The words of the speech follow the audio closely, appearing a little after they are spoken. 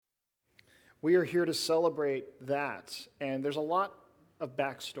We are here to celebrate that, and there's a lot of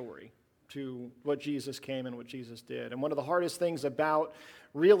backstory to what Jesus came and what Jesus did. And one of the hardest things about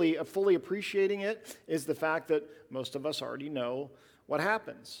really fully appreciating it is the fact that most of us already know what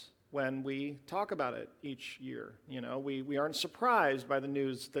happens when we talk about it each year. You know, we aren't surprised by the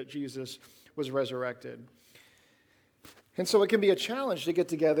news that Jesus was resurrected. And so it can be a challenge to get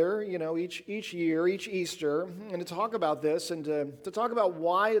together, you know, each year, each Easter, and to talk about this and to talk about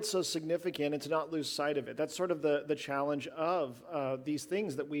why it's so significant and to not lose sight of it. That's sort of the challenge of these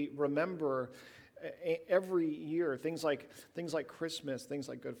things that we remember every year. Things like Christmas, things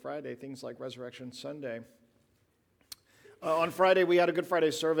like Good Friday, things like Resurrection Sunday. On Friday, we had a Good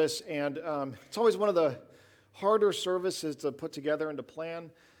Friday service, and it's always one of the harder services to put together and to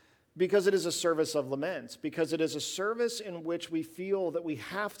plan, because it is a service of lament, because it is a service in which we feel that we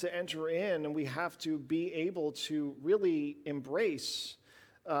have to enter in and we have to be able to really embrace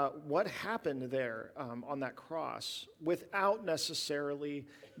what happened there on that cross without necessarily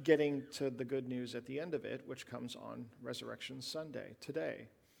getting to the good news at the end of it, which comes on Resurrection Sunday today.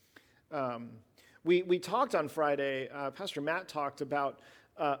 We talked on Friday, Pastor Matt talked about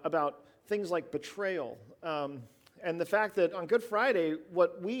things like betrayal, and the fact that on Good Friday,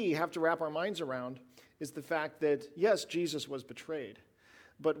 what we have to wrap our minds around is the fact that, yes, Jesus was betrayed,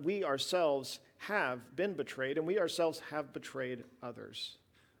 but we ourselves have been betrayed, and we ourselves have betrayed others.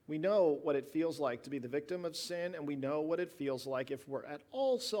 We know what it feels like to be the victim of sin, and we know what it feels like if we're at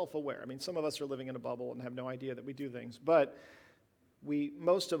all self-aware. I mean, some of us are living in a bubble and have no idea that we do things, but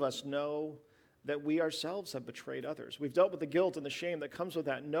most of us know that we ourselves have betrayed others. We've dealt with the guilt and the shame that comes with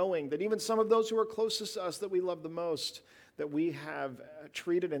that, knowing that even some of those who are closest to us that we love the most, that we have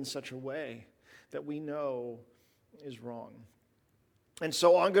treated in such a way that we know is wrong. And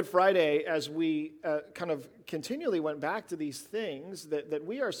so on Good Friday, as we kind of continually went back to these things that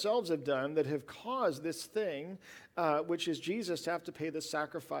we ourselves have done that have caused this thing, which is Jesus to have to pay this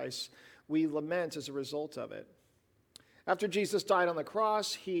sacrifice, we lament as a result of it. After Jesus died on the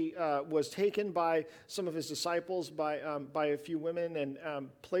cross, he was taken by some of his disciples, by a few women, and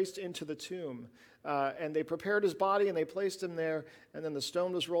placed into the tomb. And they prepared his body, and they placed him there, and then the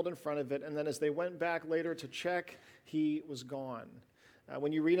stone was rolled in front of it. And then as they went back later to check, he was gone.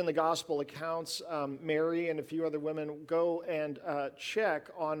 When you read in the gospel accounts, Mary and a few other women go and check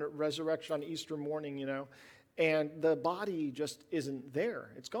on resurrection on Easter morning, you know, and the body just isn't there.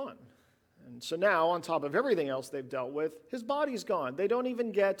 It's gone. And so now, on top of everything else they've dealt with, his body's gone. They don't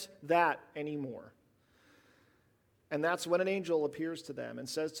even get that anymore. And that's when an angel appears to them and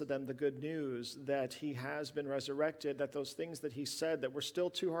says to them the good news that he has been resurrected, that those things that he said that were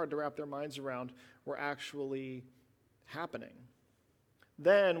still too hard to wrap their minds around were actually happening.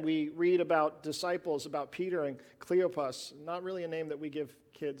 Then we read about disciples, about Peter and Cleopas, not really a name that we give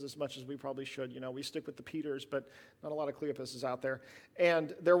kids as much as we probably should. You know, we stick with the Peters, but not a lot of Cleopases out there.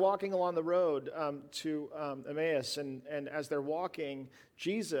 And they're walking along the road to Emmaus, and as they're walking,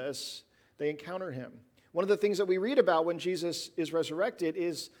 Jesus, they encounter him. One of the things that we read about when Jesus is resurrected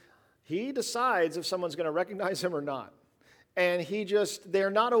is he decides if someone's going to recognize him or not. And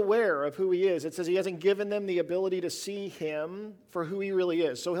they're not aware of who he is. It says he hasn't given them the ability to see him for who he really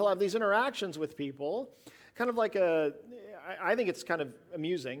is. So he'll have these interactions with people, kind of like I think it's kind of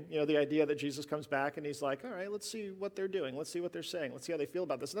amusing, you know, the idea that Jesus comes back and he's like, all right, let's see what they're doing. Let's see what they're saying. Let's see how they feel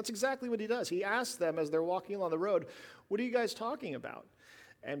about this. And that's exactly what he does. He asks them as they're walking along the road, what are you guys talking about?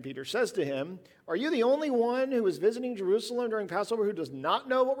 And Peter says to him, are you the only one who is visiting Jerusalem during Passover who does not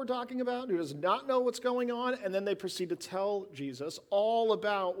know what we're talking about, who does not know what's going on? And then they proceed to tell Jesus all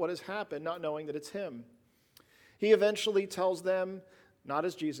about what has happened, not knowing that it's him. He eventually tells them, not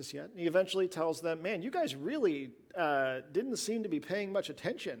as Jesus yet, he eventually tells them, man, you guys really didn't seem to be paying much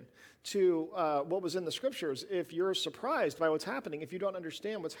attention to what was in the scriptures. If you're surprised by what's happening, if you don't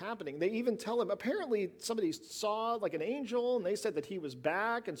understand what's happening, they even tell him, apparently somebody saw like an angel and they said that he was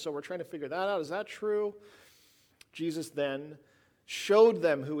back, and so we're trying to figure that out. Is that true? Jesus then showed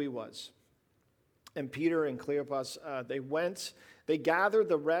them who he was. And Peter and Cleopas, they gathered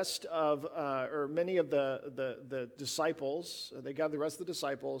the rest of, or many of the disciples, they gathered the rest of the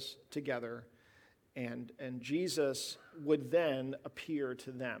disciples together, and Jesus would then appear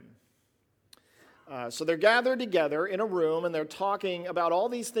to them. So they're gathered together in a room, and they're talking about all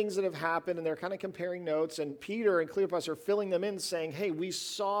these things that have happened, and they're kind of comparing notes, and Peter and Cleopas are filling them in, saying, hey, we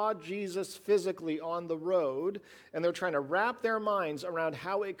saw Jesus physically on the road, and they're trying to wrap their minds around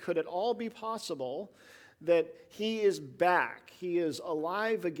how it could at all be possible that he is back, he is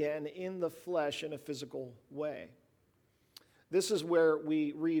alive again in the flesh in a physical way. this is where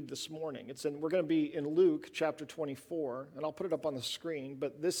we read this morning. We're going to be in Luke chapter 24, and I'll put it up on the screen,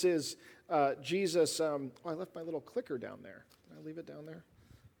 but this is Jesus. I left my little clicker down there. Did I leave it down there?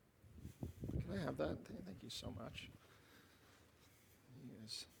 Can I have that? Thank you so much.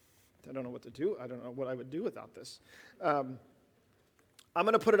 Yes. I don't know what to do. I don't know what I would do without this. I'm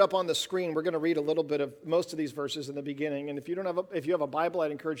going to put it up on the screen. We're going to read a little bit of most of these verses in the beginning. And if you have a Bible,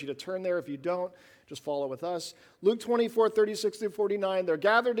 I'd encourage you to turn there. If you don't, just follow with us. Luke 24, 36 through 49. They're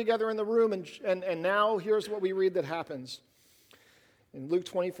gathered together in the room, and now here's what we read that happens. In Luke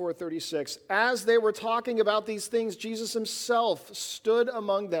 24, 36, as they were talking about these things, Jesus himself stood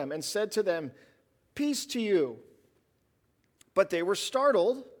among them and said to them, "Peace to you." But they were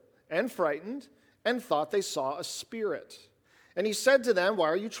startled and frightened and thought they saw a spirit. And he said to them, "Why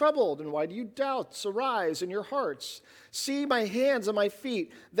are you troubled, and why do you doubts arise in your hearts? See my hands and my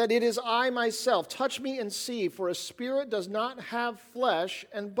feet, that it is I myself. Touch me and see, for a spirit does not have flesh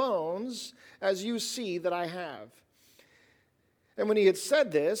and bones, as you see that I have." And when he had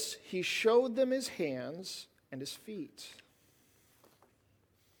said this, he showed them his hands and his feet.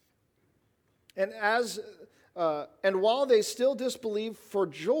 And while they still disbelieved for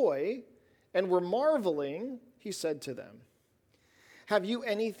joy and were marveling, he said to them, "Have you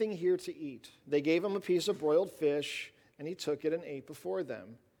anything here to eat?" They gave him a piece of broiled fish, and he took it and ate before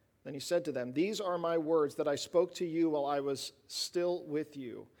them. Then he said to them, "These are my words that I spoke to you while I was still with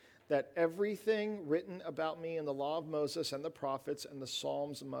you, that everything written about me in the law of Moses and the prophets and the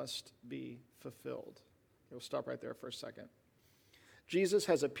Psalms must be fulfilled." We'll stop right there for a second. Jesus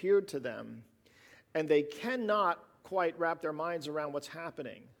has appeared to them, and they cannot quite wrap their minds around what's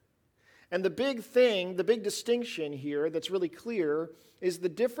happening. And the big distinction here that's really clear is the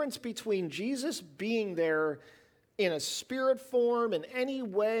difference between Jesus being there in a spirit form in any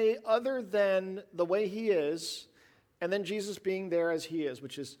way other than the way he is, and then Jesus being there as he is,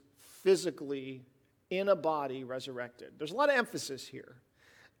 which is physically in a body resurrected. There's a lot of emphasis here.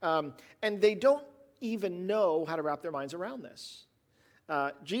 And they don't even know how to wrap their minds around this.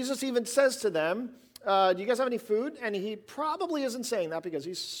 Jesus even says to them, "Do you guys have any food?" And he probably isn't saying that because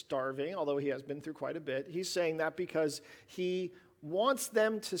he's starving, although he has been through quite a bit. He's saying that because he wants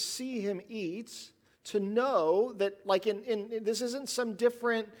them to see him eat, to know that, like, this isn't some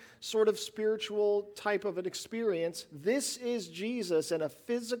different sort of spiritual type of an experience. This is Jesus in a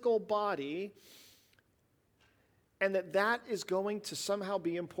physical body, and that is going to somehow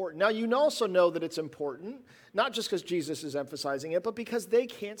be important. Now, you also know that it's important, not just because Jesus is emphasizing it, but because they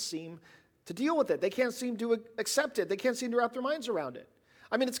can't seem to deal with it. They can't seem to accept it. They can't seem to wrap their minds around it.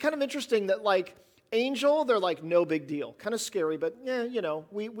 I mean, it's kind of interesting that, like, angel, they're like, no big deal. Kind of scary, but yeah,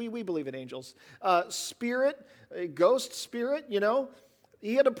 we believe in angels. Spirit, ghost spirit,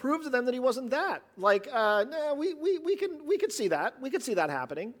 he had to prove to them that he wasn't that. Like, we could see that. We could see that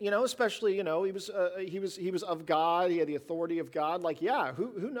happening. Especially, he was of God. He had the authority of God. Like, yeah,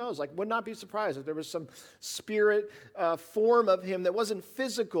 who knows? Like, would not be surprised if there was some spirit form of him that wasn't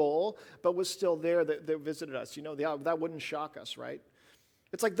physical, but was still there that visited us. That wouldn't shock us, right?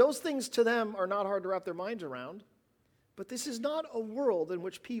 It's like those things to them are not hard to wrap their minds around. But this is not a world in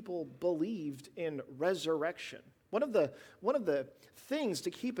which people believed in resurrection. One of the things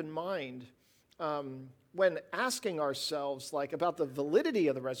to keep in mind when asking ourselves, like, about the validity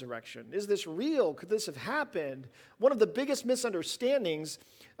of the resurrection, is this real? Could this have happened? One of the biggest misunderstandings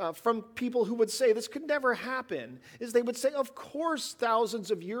from people who would say this could never happen is they would say, of course, thousands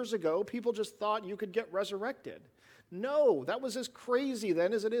of years ago, people just thought you could get resurrected. No, that was as crazy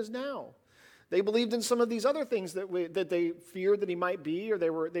then as it is now. They believed in some of these other things that they feared that he might be, or they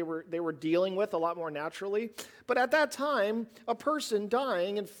were dealing with a lot more naturally. But at that time, a person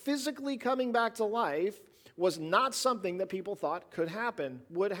dying and physically coming back to life was not something that people thought could happen,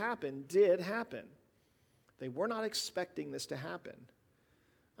 would happen, did happen. They were not expecting this to happen.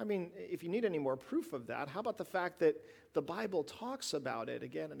 I mean, if you need any more proof of that, how about the fact that the Bible talks about it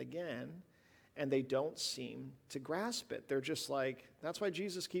again and again, and they don't seem to grasp it. They're just like, that's why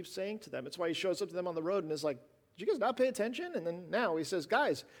Jesus keeps saying to them. It's why he shows up to them on the road and is like, did you guys not pay attention? And then now he says,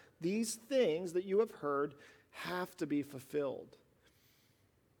 guys, these things that you have heard have to be fulfilled.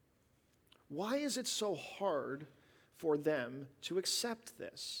 Why is it so hard for them to accept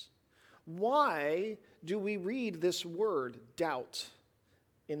this? Why do we read this word, doubt,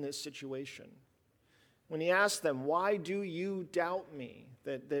 in this situation? When he asked them, why do you doubt me?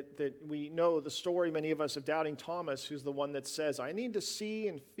 That we know the story, many of us, of doubting Thomas, who's the one that says, I need to see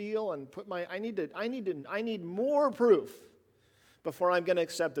and feel and I need more proof before I'm going to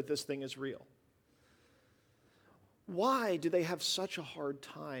accept that this thing is real. Why do they have such a hard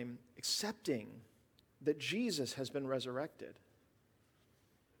time accepting that Jesus has been resurrected.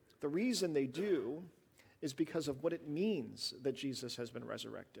 The reason they do is because of what it means that Jesus has been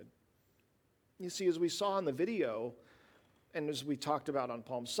resurrected. You see, as we saw in the video, and as we talked about on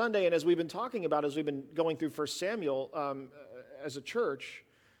Palm Sunday, and as we've been talking about as we've been going through 1 Samuel as a church,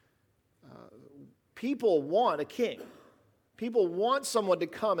 people want a king. People want someone to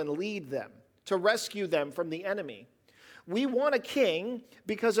come and lead them, to rescue them from the enemy. We want a king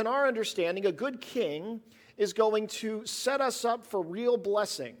because in our understanding, a good king is going to set us up for real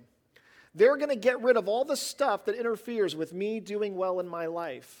blessing. They're going to get rid of all the stuff that interferes with me doing well in my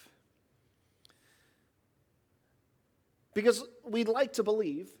life. Because we'd like to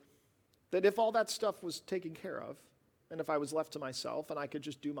believe that if all that stuff was taken care of, and if I was left to myself and I could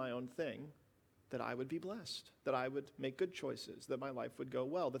just do my own thing, that I would be blessed, that I would make good choices, that my life would go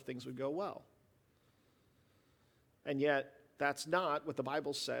well, that things would go well. And yet, that's not what the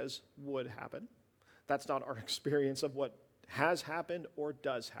Bible says would happen. That's not our experience of what has happened or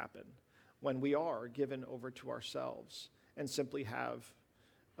does happen when we are given over to ourselves and simply have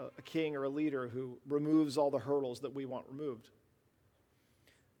a king or a leader who removes all the hurdles that we want removed.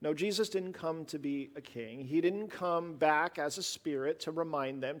 No, Jesus didn't come to be a king. He didn't come back as a spirit to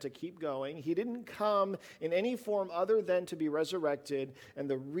remind them to keep going. He didn't come in any form other than to be resurrected. And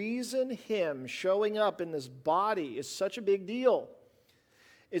the reason him showing up in this body is such a big deal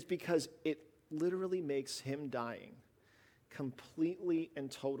is because it literally makes him dying completely and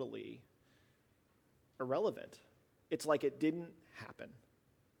totally irrelevant. It's like it didn't happen.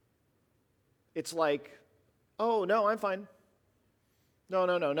 It's like, oh, no, I'm fine. No,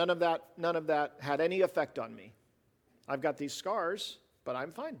 none of that had any effect on me. I've got these scars, but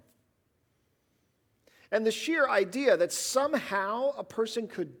I'm fine. And the sheer idea that somehow a person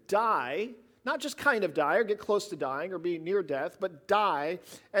could die, not just kind of die or get close to dying or be near death, but die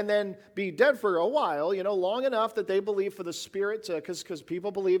and then be dead for a while, long enough that they believe for the spirit to, because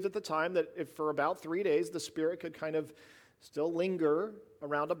people believed at the time that if for about 3 days the spirit could kind of still linger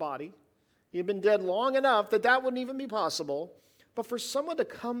around a body. He had been dead long enough that that wouldn't even be possible. But for someone to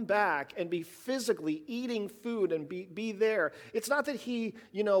come back and be physically eating food and be there, it's not that he,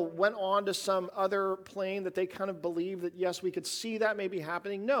 went on to some other plane that they kind of believe that, yes, we could see that maybe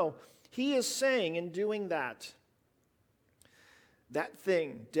happening. No, he is saying in doing that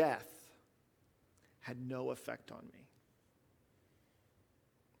thing, death, had no effect on me.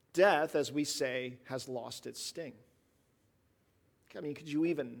 Death, as we say, has lost its sting. I mean,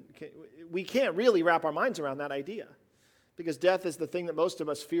 we can't really wrap our minds around that idea. Because death is the thing that most of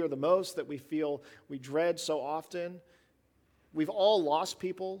us fear the most, that we dread so often. We've all lost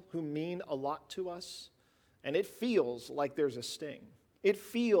people who mean a lot to us, and it feels like there's a sting. It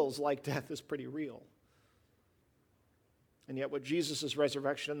feels like death is pretty real. And yet what Jesus'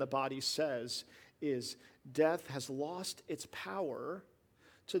 resurrection in the body says is death has lost its power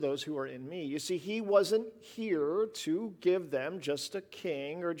to those who are in me. You see, he wasn't here to give them just a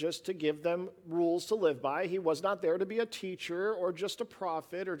king or just to give them rules to live by. He was not there to be a teacher or just a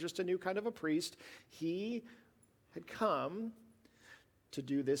prophet or just a new kind of a priest. He had come to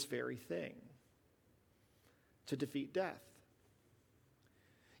do this very thing, to defeat death.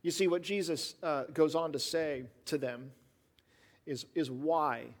 You see, what Jesus goes on to say to them is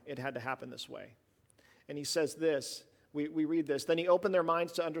why it had to happen this way. And he says this, we read this, then he opened their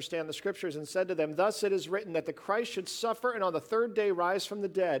minds to understand the scriptures and said to them, thus it is written that the Christ should suffer and on the third day rise from the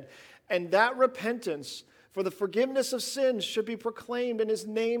dead, and that repentance for the forgiveness of sins should be proclaimed in his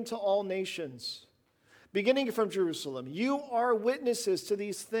name to all nations, beginning from Jerusalem. You are witnesses to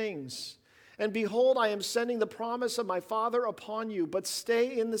these things. And behold, I am sending the promise of my Father upon you, but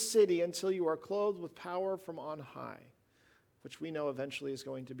stay in the city until you are clothed with power from on high, which we know eventually is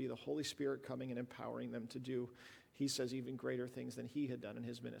going to be the Holy Spirit coming and empowering them to do, he says, even greater things than he had done in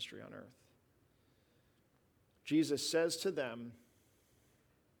his ministry on earth. Jesus says to them,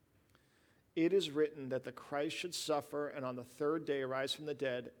 it is written that the Christ should suffer and on the third day rise from the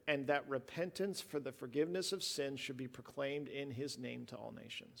dead, and that repentance for the forgiveness of sins should be proclaimed in his name to all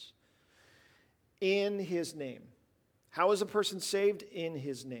nations. In his name. How is a person saved? In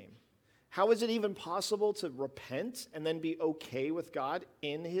his name. How is it even possible to repent and then be okay with God?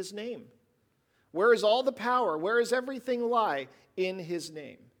 In his name. Where is all the power? Where is everything lie? In his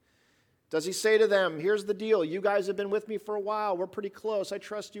name. Does he say to them, here's the deal. You guys have been with me for a while. We're pretty close. I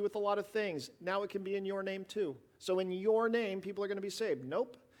trust you with a lot of things. Now it can be in your name too. So in your name, people are going to be saved.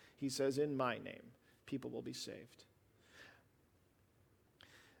 Nope. He says, in my name, people will be saved.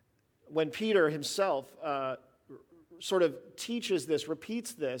 When Peter himself sort of teaches this,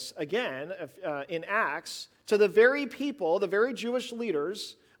 repeats this again in Acts to the very people, the very Jewish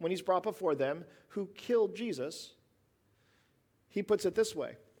leaders, when he's brought before them, who killed Jesus, he puts it this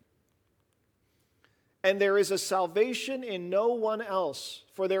way. And there is a salvation in no one else,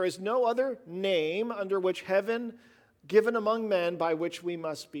 for there is no other name under which heaven given among men by which we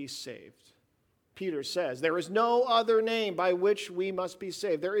must be saved. Peter says, there is no other name by which we must be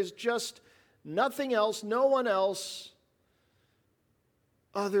saved. There is just nothing else, no one else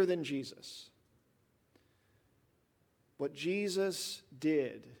other than Jesus. What Jesus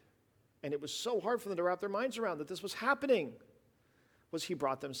did, and it was so hard for them to wrap their minds around that this was happening, was he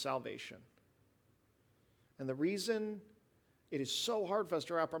brought them salvation. And the reason it is so hard for us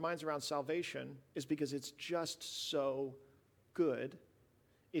to wrap our minds around salvation is because it's just so good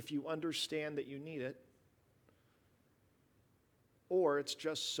if you understand that you need it, or it's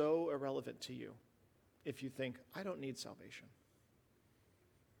just so irrelevant to you if you think, I don't need salvation.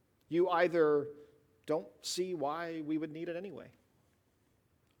 You either don't see why we would need it anyway,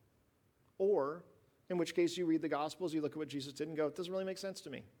 or in which case you read the Gospels, you look at what Jesus did and go, it doesn't really make sense to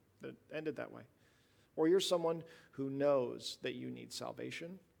me that it ended that way. Or you're someone who knows that you need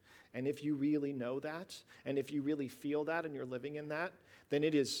salvation. And if you really know that, and if you really feel that and you're living in that, then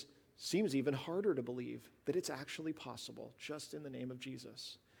it seems even harder to believe that it's actually possible just in the name of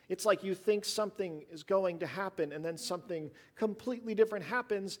Jesus. It's like you think something is going to happen and then something completely different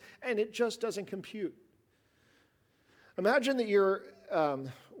happens and it just doesn't compute. Imagine that you're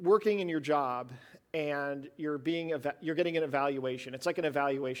working in your job and you're getting an evaluation. It's like an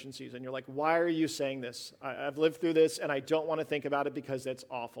evaluation season. You're like, why are you saying this? I've lived through this, and I don't want to think about it because it's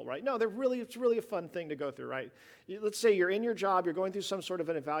awful, right? No, it's really a fun thing to go through, right? Let's say you're in your job, you're going through some sort of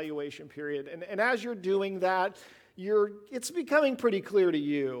an evaluation period, and as you're doing that, it's becoming pretty clear to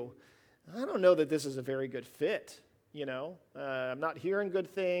you, I don't know that this is a very good fit. I'm not hearing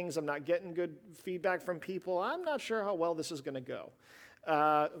good things. I'm not getting good feedback from people. I'm not sure how well this is going to go.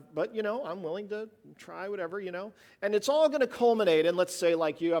 But I'm willing to try whatever, And it's all going to culminate in, let's say,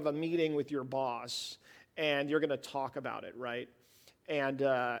 like you have a meeting with your boss, and you're going to talk about it, right? And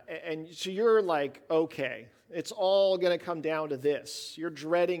so you're like, okay, it's all going to come down to this. You're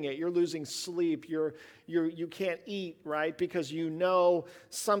dreading it. You're losing sleep. You can't eat, right? Because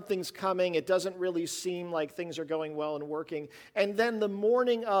something's coming. It doesn't really seem like things are going well and working. And then the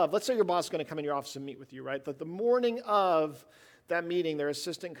morning of, let's say your boss is going to come in your office and meet with you, right? But the morning of that meeting, their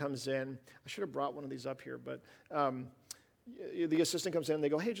assistant comes in. I should have brought one of these up here, but the assistant comes in and they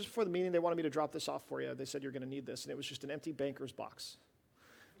go, hey, just before the meeting, they wanted me to drop this off for you. They said you're going to need this. And it was just an empty banker's box.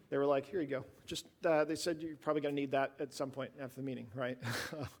 They were like, here you go. They said you're probably going to need that at some point after the meeting, right?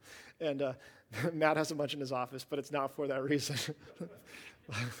 And Matt has a bunch in his office, but it's not for that reason.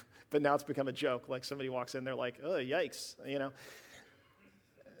 But now it's become a joke. Like somebody walks in, they're like, oh, yikes,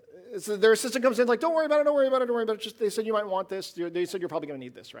 So their assistant comes in like, don't worry about it. They said you might want this. They said you're probably going to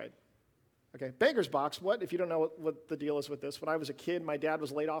need this, right? Okay, banker's box. What? If you don't know what the deal is with this, when I was a kid, my dad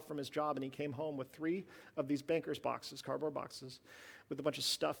was laid off from his job, and he came home with 3 of these banker's boxes, cardboard boxes, with a bunch of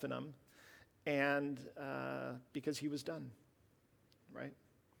stuff in them, and because he was done, right?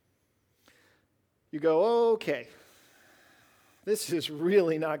 You go, okay, this is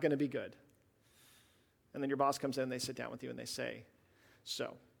really not going to be good. And then your boss comes in, they sit down with you, and they say,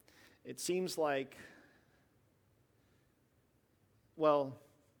 so, it seems like, well,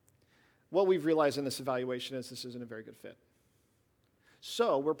 what we've realized in this evaluation is this isn't a very good fit.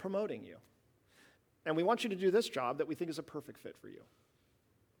 So we're promoting you. And we want you to do this job that we think is a perfect fit for you.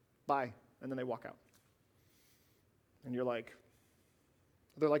 Bye. And then they walk out. And they're like,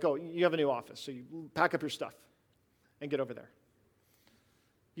 oh, you have a new office, so you pack up your stuff and get over there.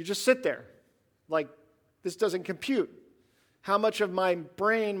 You just sit there like this doesn't compute. How much of my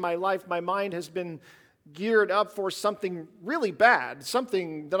brain, my life, my mind has been geared up for something really bad,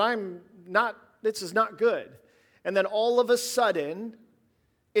 something that this is not good. And then all of a sudden,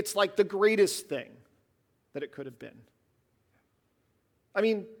 it's like the greatest thing that it could have been. I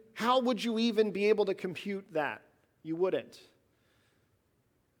mean, how would you even be able to compute that? You wouldn't.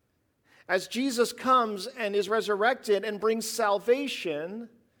 As Jesus comes and is resurrected and brings salvation,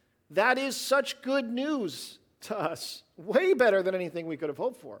 that is such good news to us, way better than anything we could have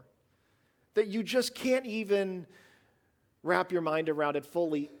hoped for, that you just can't even wrap your mind around it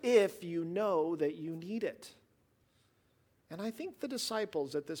fully if you know that you need it. And I think the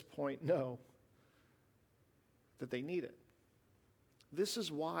disciples at this point know that they need it. This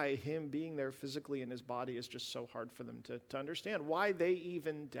is why him being there physically in his body is just so hard for them to understand, why they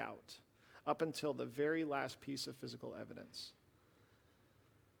even doubt up until the very last piece of physical evidence.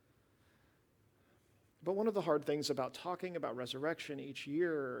 But one of the hard things about talking about resurrection each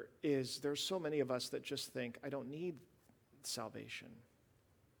year is there's so many of us that just think, I don't need salvation.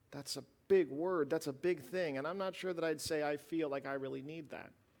 That's a big word. That's a big thing. And I'm not sure that I'd say I feel like I really need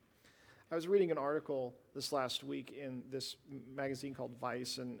that. I was reading an article this last week in this magazine called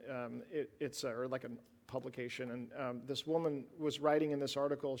Vice, and it's like a publication. And this woman was writing in this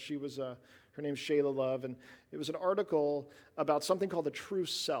article. Her name's Shayla Love, and it was an article about something called the true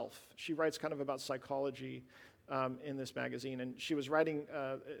self. She writes kind of about psychology in this magazine, and she was writing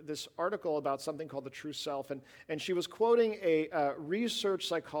this article about something called the true self, and she was quoting a research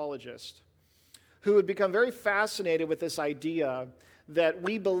psychologist who had become very fascinated with this idea that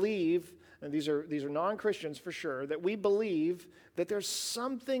we believe, and these are non-Christians for sure, that we believe that there's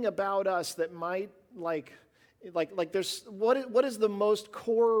something about us that might like there's what is the most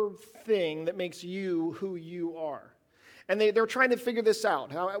core thing that makes you who you are. And they're trying to figure this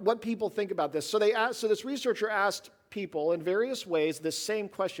out, what people think about this. So this researcher asked people in various ways this same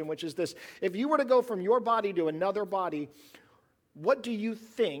question, which is this: if you were to go from your body to another body, what do you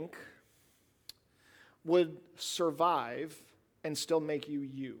think would survive and still make you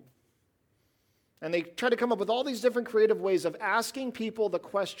you? And they try to come up with all these different creative ways of asking people the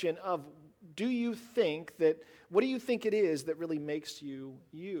question of, what do you think it is that really makes you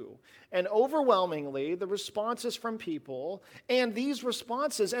you? And overwhelmingly, the responses from people, and these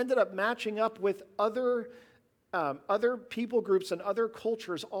responses ended up matching up with other people groups and other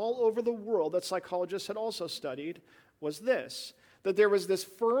cultures all over the world that psychologists had also studied, was this: that there was this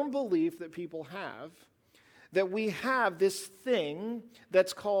firm belief that people have that we have this thing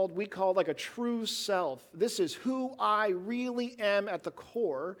we call like a true self. This is who I really am at the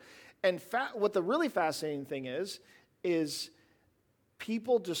core. And what the really fascinating thing is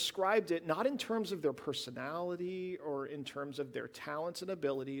people described it not in terms of their personality or in terms of their talents and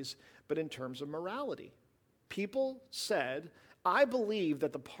abilities, but in terms of morality. People said, I believe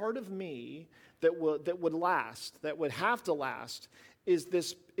that the part of me that would have to last, is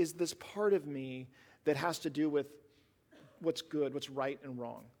this part of me that has to do with what's good, what's right and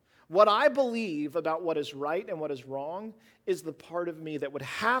wrong. What I believe about what is right and what is wrong is the part of me that would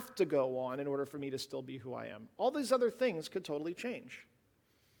have to go on in order for me to still be who I am. All these other things could totally change.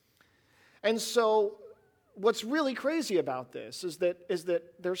 And so what's really crazy about this is that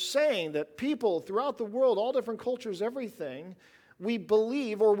they're saying that people throughout the world, all different cultures, everything, we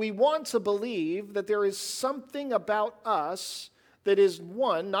believe, or we want to believe, that there is something about us that is,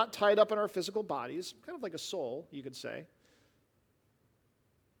 one, not tied up in our physical bodies, kind of like a soul, you could say,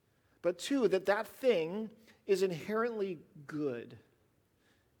 but two, that thing is inherently good.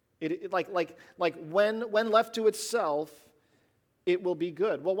 Like when left to itself, it will be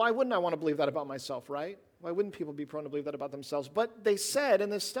good. Well, why wouldn't I want to believe that about myself, right? Why wouldn't people be prone to believe that about themselves? But they said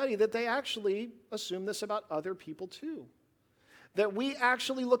in this study that they actually assume this about other people too. That we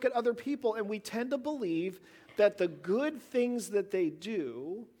actually look at other people and we tend to believe that the good things that they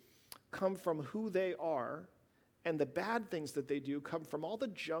do come from who they are, and the bad things that they do come from all the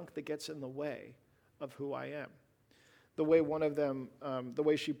junk that gets in the way of who I am. The way one of them, the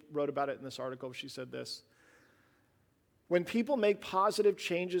way she wrote about it in this article, she said this: when people make positive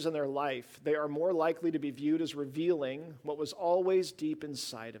changes in their life, they are more likely to be viewed as revealing what was always deep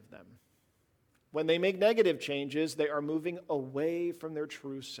inside of them. When they make negative changes, they are moving away from their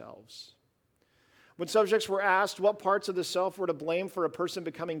true selves. When subjects were asked what parts of the self were to blame for a person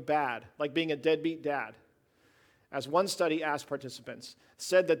becoming bad, like being a deadbeat dad, as one study asked participants,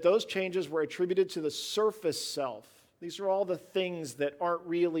 said that those changes were attributed to the surface self. These are all the things that aren't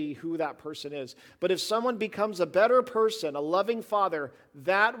really who that person is. But if someone becomes a better person, a loving father,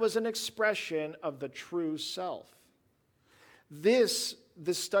 that was an expression of the true self. This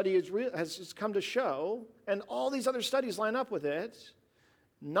study has come to show, and all these other studies line up with it,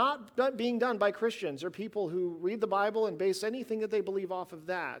 not being done by Christians or people who read the Bible and base anything that they believe off of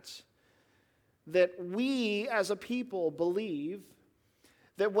that we as a people believe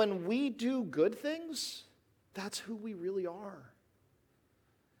that when we do good things, that's who we really are.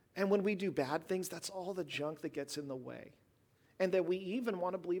 And when we do bad things, that's all the junk that gets in the way. And that we even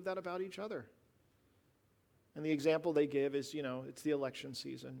want to believe that about each other. And the example they give is, it's the election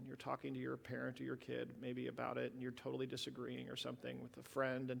season. You're talking to your parent or your kid maybe about it, and you're totally disagreeing or something with a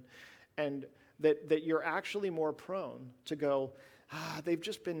friend, and that you're actually more prone to go, they've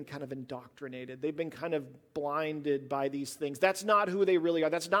just been kind of indoctrinated. They've been kind of blinded by these things. That's not who they really are.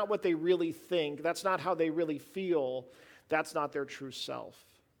 That's not what they really think. That's not how they really feel. That's not their true self.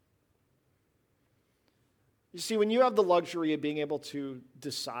 You see, when you have the luxury of being able to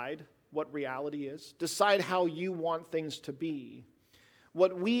decide what reality is, decide how you want things to be,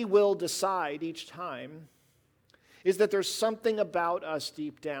 what we will decide each time is that there's something about us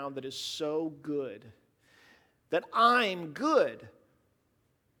deep down that is so good, that I'm good.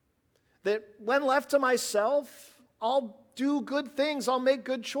 That when left to myself, I'll do good things, I'll make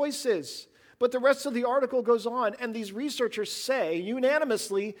good choices. But the rest of the article goes on, and these researchers say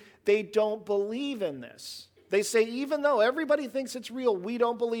unanimously they don't believe in this. They say even though everybody thinks it's real, we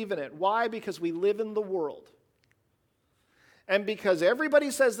don't believe in it. Why? Because we live in the world. And because everybody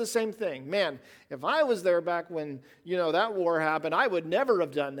says the same thing. Man, if I was there back when, that war happened, I would never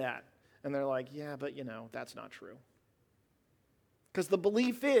have done that. And they're like, yeah, but that's not true. Because the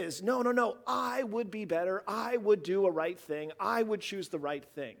belief is, no, I would be better. I would do a right thing. I would choose the right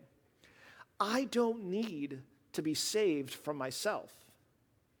thing. I don't need to be saved from myself.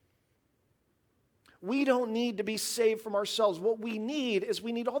 We don't need to be saved from ourselves. What we need is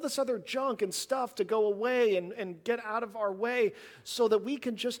we need all this other junk and stuff to go away and get out of our way so that we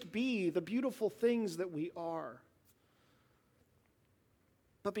can just be the beautiful things that we are.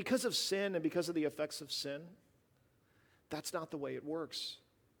 But because of sin and because of the effects of sin, that's not the way it works.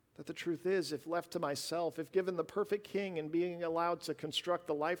 That the truth is, if left to myself, if given the perfect king and being allowed to construct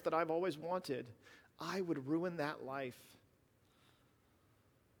the life that I've always wanted, I would ruin that life.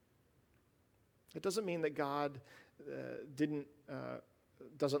 It doesn't mean that God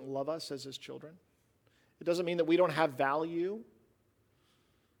doesn't love us as his children. It doesn't mean that we don't have value.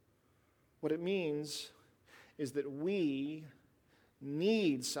 What it means is that we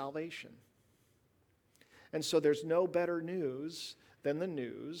need salvation. And so there's no better news than the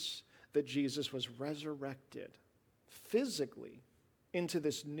news that Jesus was resurrected physically into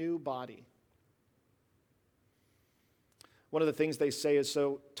this new body. One of the things they say is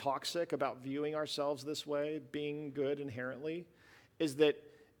so toxic about viewing ourselves this way, being good inherently, is that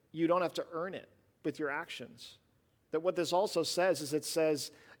you don't have to earn it with your actions. That what this also says is it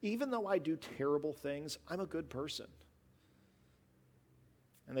says, even though I do terrible things, I'm a good person.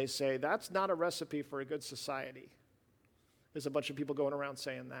 And they say, that's not a recipe for a good society. There's a bunch of people going around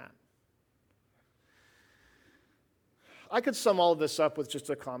saying that. I could sum all of this up with just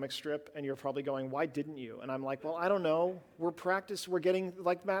a comic strip, and you're probably going, why didn't you? And I'm like, well, I don't know. We're getting,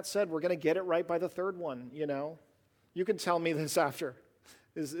 like Matt said, we're going to get it right by the third one, You can tell me this after.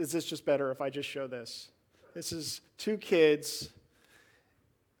 Is this just better if I just show this? This is two kids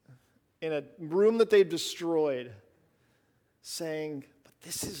in a room that they've destroyed saying, but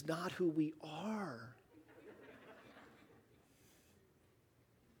this is not who we are.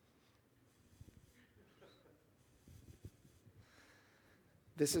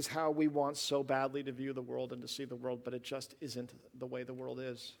 This is how we want so badly to view the world and to see the world, but it just isn't the way the world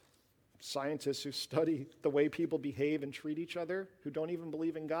is. Scientists who study the way people behave and treat each other, who don't even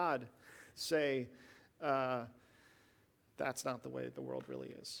believe in God, say that's not the way the world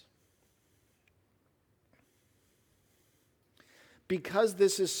really is. Because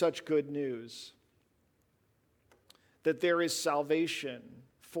this is such good news, that there is salvation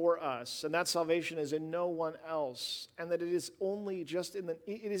for us, and that salvation is in no one else, and that it is only just it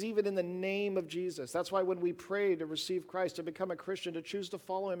is even in the name of Jesus. That's why when we pray to receive Christ, to become a Christian, to choose to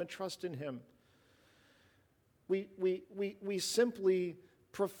follow him and trust in him, we simply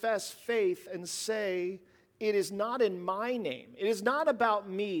profess faith and say, it is not in my name. It is not about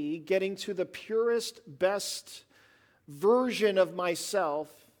me getting to the purest, best version of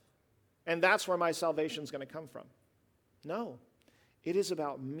myself, and that's where my salvation is going to come from. No. It is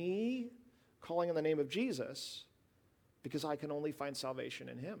about me calling on the name of Jesus because I can only find salvation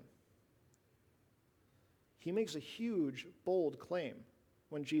in him. He makes a huge, bold claim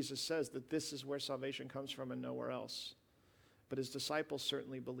when Jesus says that this is where salvation comes from and nowhere else. But his disciples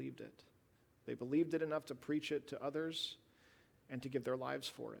certainly believed it. They believed it enough to preach it to others and to give their lives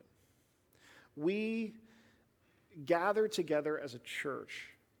for it. We gather together as a church.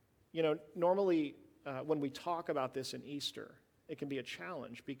 Normally when we talk about this in Easter, it can be a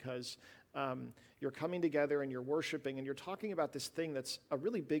challenge because you're coming together and you're worshiping and you're talking about this thing that's a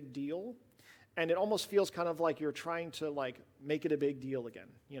really big deal, and it almost feels kind of like you're trying to make it a big deal again.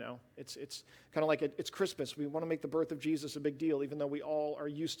 It's kind of like it's Christmas. We want to make the birth of Jesus a big deal, even though we all are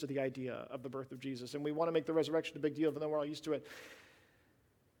used to the idea of the birth of Jesus, and we want to make the resurrection a big deal, even though we're all used to it.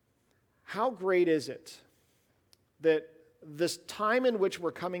 How great is it that this time in which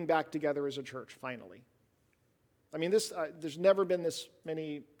we're coming back together as a church finally? I mean, there's never been this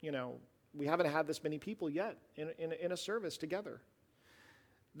many, we haven't had this many people yet in a service together.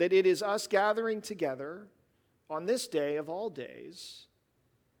 That it is us gathering together on this day of all days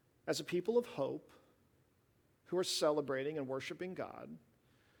as a people of hope who are celebrating and worshiping God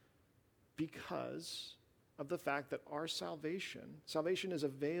because of the fact that our salvation is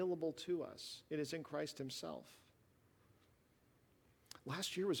available to us. It is in Christ himself.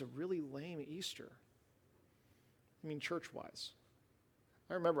 Last year was a really lame Easter. I mean, church-wise.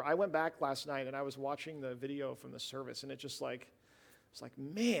 I remember I went back last night and I was watching the video from the service, and it's like,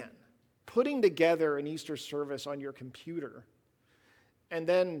 man, putting together an Easter service on your computer and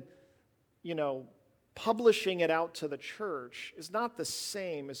then, publishing it out to the church is not the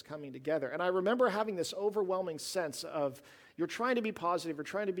same as coming together. And I remember having this overwhelming sense of, you're trying to be positive, you're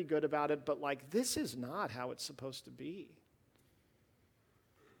trying to be good about it, but this is not how it's supposed to be.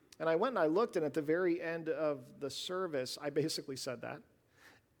 And I went and I looked, and at the very end of the service, I basically said that.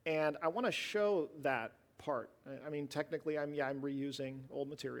 And I want to show that part. I mean, technically, I'm reusing old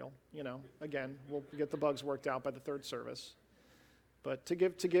material. Again, we'll get the bugs worked out by the third service. But to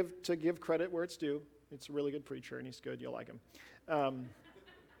give credit where it's due, it's a really good preacher, and he's good. You'll like him.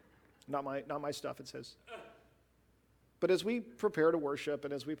 Not my stuff. It's his. But as we prepare to worship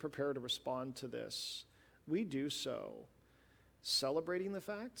and as we prepare to respond to this, we do so celebrating the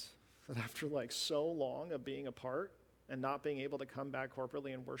fact that after so long of being apart and not being able to come back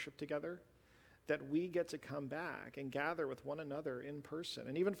corporately and worship together, that we get to come back and gather with one another in person.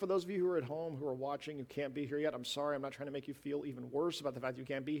 And even for those of you who are at home, who are watching, who can't be here yet, I'm sorry, I'm not trying to make you feel even worse about the fact that you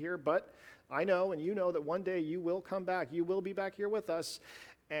can't be here, but I know and you know that one day you will come back. You will be back here with us,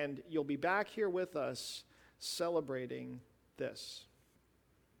 and you'll be back here with us celebrating this.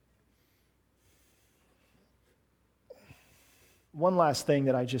 One last thing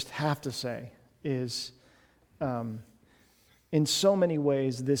that I just have to say is, in so many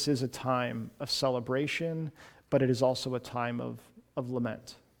ways, this is a time of celebration, but it is also a time of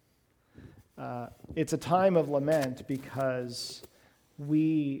lament. It's a time of lament because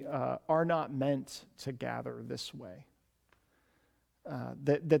we are not meant to gather this way.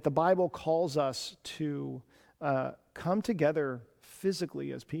 That the Bible calls us to come together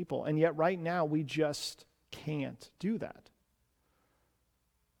physically as people, and yet right now we just can't do that.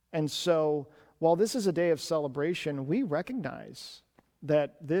 And so, while this is a day of celebration, we recognize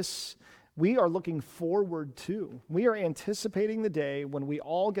that we are looking forward to. We are anticipating the day when we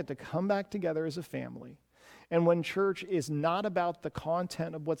all get to come back together as a family. And when church is not about the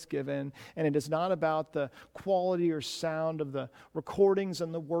content of what's given, and it is not about the quality or sound of the recordings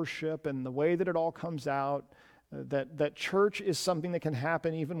and the worship and the way that it all comes out, that church is something that can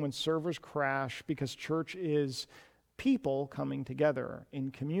happen even when servers crash, because church is people coming together in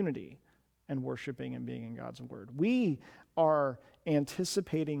community and worshiping and being in God's word. We are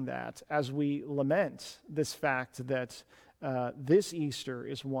anticipating that as we lament this fact that this Easter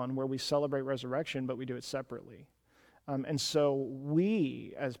is one where we celebrate resurrection, but we do it separately. And so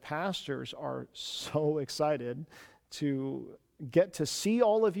we, as pastors, are so excited to get to see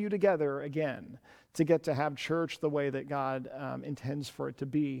all of you together again, to get to have church the way that God intends for it to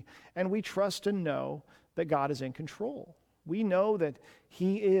be. And we trust and know that God is in control. We know that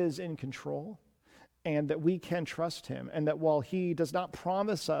He is in control and that we can trust Him, and that while He does not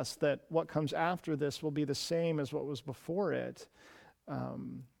promise us that what comes after this will be the same as what was before it,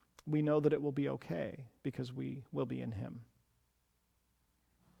 we know that it will be okay because we will be in Him.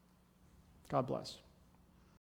 God bless.